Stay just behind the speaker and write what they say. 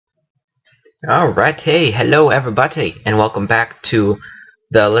Alright, hey, hello everybody, and welcome back to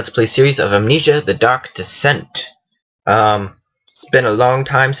the Let's Play series of Amnesia, The Dark Descent. It's been a long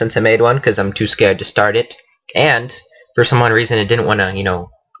time since I made one, because I'm too scared to start it, and for some odd reason it didn't want to,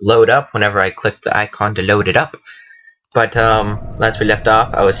 load up whenever I clicked the icon to load it up. But, last we left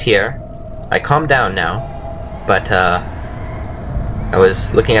off, I was here. I calmed down now, but, I was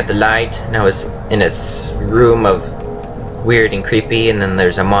looking at the light, and I was in a room of weird and creepy, and then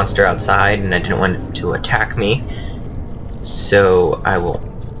there's a monster outside and I didn't want it to attack me, so I will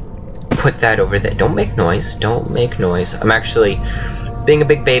put that over there. Don't make noise, don't make noise. I'm actually being a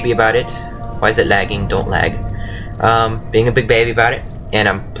big baby about it. Why is it lagging? Don't lag. Being a big baby about it, and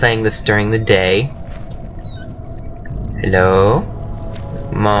I'm playing this during the day. Hello?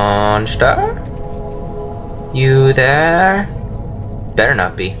 Monster? You there? Better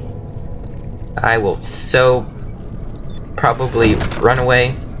not be. I will probably run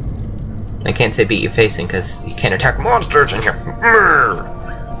away. I can't say beat you facing because you can't attack monsters in here.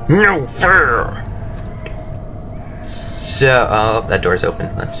 No fair. So, oh, that door's open.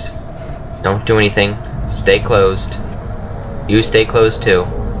 Don't do anything. Stay closed. You stay closed too.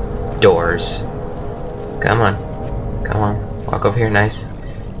 Doors. Come on. Come on. Walk over here, nice.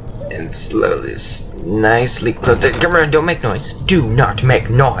 And slowly, nicely close it. Come on, don't make noise. Do not make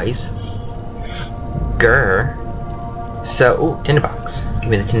noise. Grr. So, ooh, tinderbox.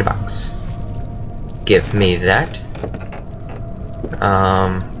 Give me the tinderbox. Give me that.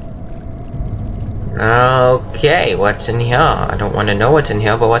 Okay, what's in here? I don't want to know what's in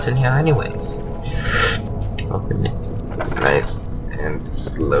here, but what's in here anyways? Open it. Nice. And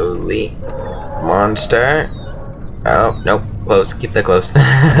slowly. Monster. Oh, nope. Close. Keep that closed.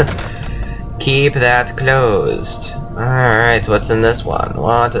 Keep that closed. Alright, what's in this one?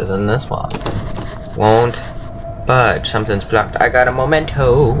 What is in this one? Won't budge. Something's blocked. I got a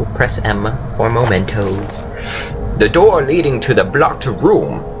memento. Press M for mementos. The door leading to the blocked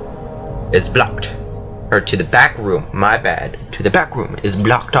room is blocked. Or to the back room. My bad. To the back room is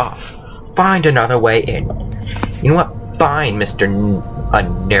blocked off. Find another way in. You know what? Fine, Mr.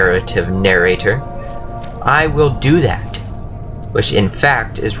 Narrative Narrator. I will do that. Which in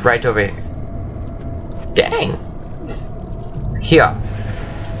fact is right over here. Dang. Here.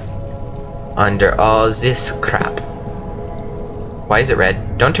 Under all this crap. Why is it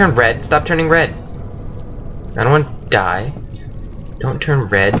red? Don't turn red. Stop turning red. I don't want to die. Don't turn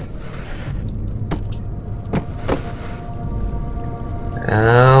red.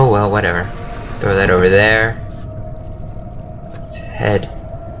 Oh, well, whatever. Throw that over there. Let's head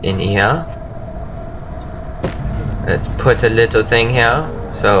in here. Let's put a little thing here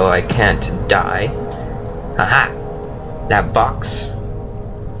so I can't die. Haha! That box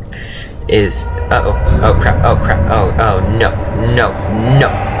is oh crap, oh no,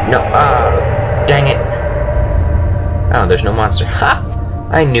 dang it. Oh, there's no monster. Ha!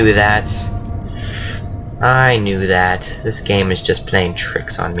 I knew that. This game is just playing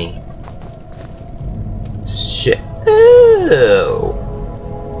tricks on me. Shit. Oh.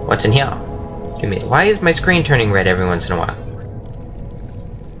 What's in here? Give me. Why is my screen turning red every once in a while?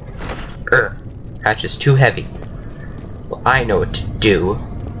 Hatch is too heavy. Well, I know what to do.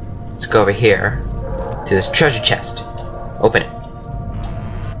 Let's go over here to this treasure chest. Open it.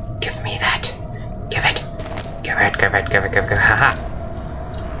 Give me that. Give it. Haha.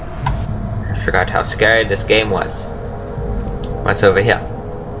 I forgot how scary this game was. What's over here?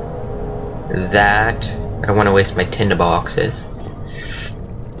 That. I don't want to waste my tinderboxes.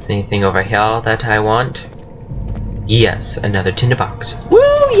 Is anything over here that I want? Yes, another tinderbox. Woo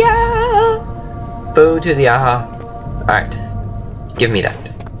yeah! Boo to the aha. Alright. Give me that.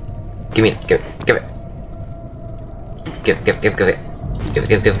 Give me it. Give it. Give it. Give it.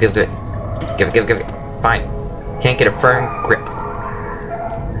 Give it. Fine. Can't get a firm grip.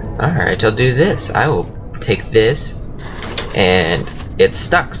 Alright, I'll do this. I will take this, and it's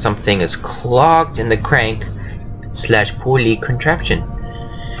stuck. Something is clogged in the crank / pulley contraption.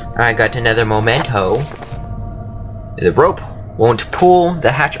 I got another memento. The rope won't pull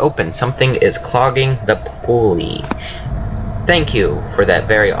the hatch open. Something is clogging the pulley. Thank you for that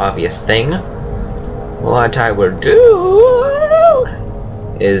very obvious thing. What I will do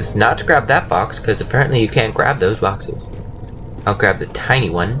is not grab that box, because apparently you can't grab those boxes. I'll grab the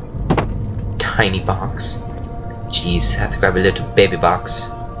tiny one. Tiny box. Jeez, I have to grab a little baby box.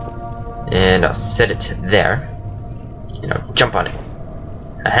 And I'll set it there. And I'll jump on it.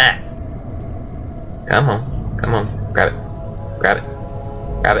 Aha! Come on. Come on. Grab it. Grab it.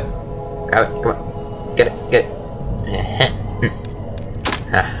 Grab it. Grab it. Come on. Get it. Get it.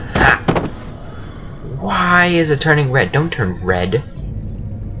 Aha! Why is it turning red? Don't turn red.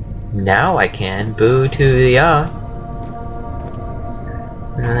 Now I can. Boo to the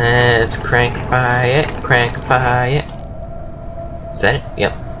Let's crankify it. Crankify it. Is that it?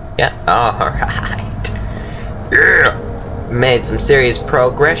 Yep. Yep. Alright. Yeah. Made some serious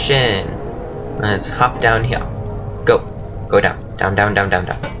progression. Let's hop down here. Go. Go down. Down, down, down, down,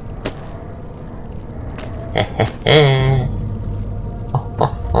 down. Oh,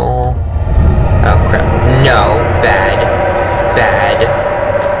 oh, oh. Oh crap. No. Bad. Bad.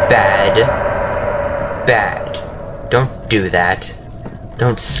 Bad. Bad. Don't do that.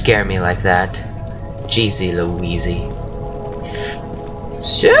 Don't scare me like that. Jeezy Louise.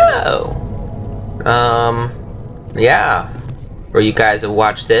 So, yeah. For you guys that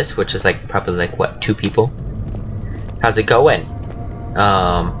watch this, which is like probably like what, 2 people? How's it going?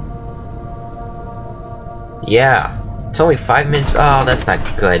 Yeah. It's only 5 minutes. Oh, that's not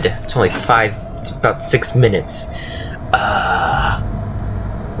good. It's only it's about 6 minutes.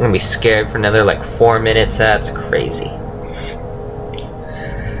 I'm gonna be scared for another like 4 minutes. That's crazy.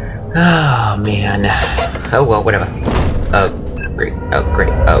 Oh man. Oh well, whatever. Oh great. Oh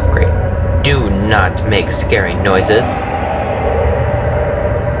great. Oh great. Do not make scary noises.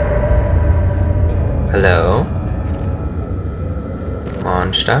 Hello?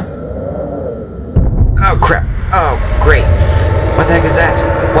 Monster? Oh crap. Oh great. What the heck is that?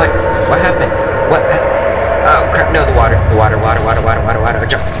 What? What happened? What? Oh crap, no, the water. The water, water, water, water, water, water.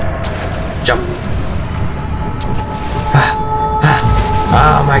 Jump. Jump.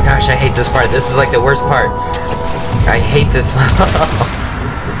 Oh my gosh, I hate this part. This is like the worst part. I hate this.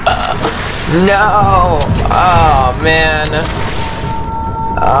 No! Oh man.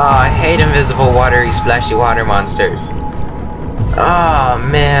 Oh, I hate invisible watery splashy water monsters. Oh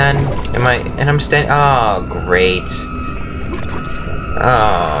man. I'm staying. Oh great.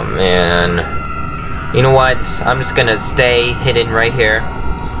 Oh man. You know what? I'm just gonna stay hidden right here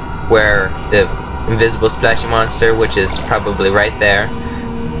where the invisible splashy monster, which is probably right there,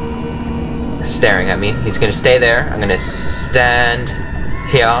 staring at me. He's gonna stay there. I'm gonna stand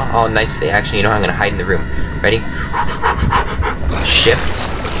here all nicely. Actually, you know, I'm gonna hide in the room. Ready? Shift.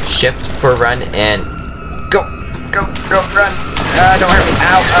 Shift for run and go. Go. Go. Run. Don't hurt me.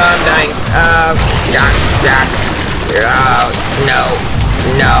 Ow. I'm dying. Oh, no.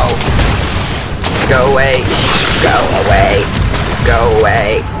 No. Go away. Go away. Go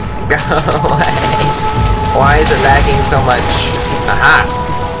away. Go away. Why is it lagging so much? Aha.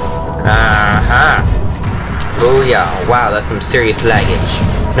 Aha. Booyah. Wow, that's some serious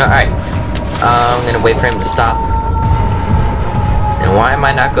laggage. No, alright. I'm gonna wait for him to stop. And why am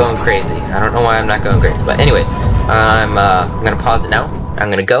I not going crazy? I don't know why I'm not going crazy. But anyways, I'm gonna pause it now. I'm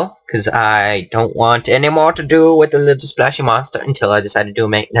gonna go, because I don't want any more to do with the little splashy monster until I decide to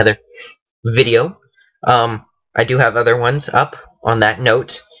make another video. I do have other ones up on that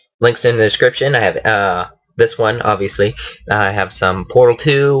note. Links in the description. I have this one, obviously. I have some Portal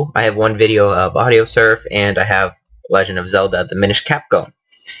 2. I have one video of Audio Surf, and I have Legend of Zelda: The Minish Cap going.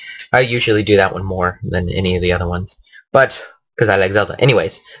 I usually do that one more than any of the other ones, but because I like Zelda.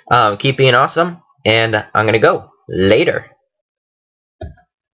 Anyways, keep being awesome, and I'm gonna go later.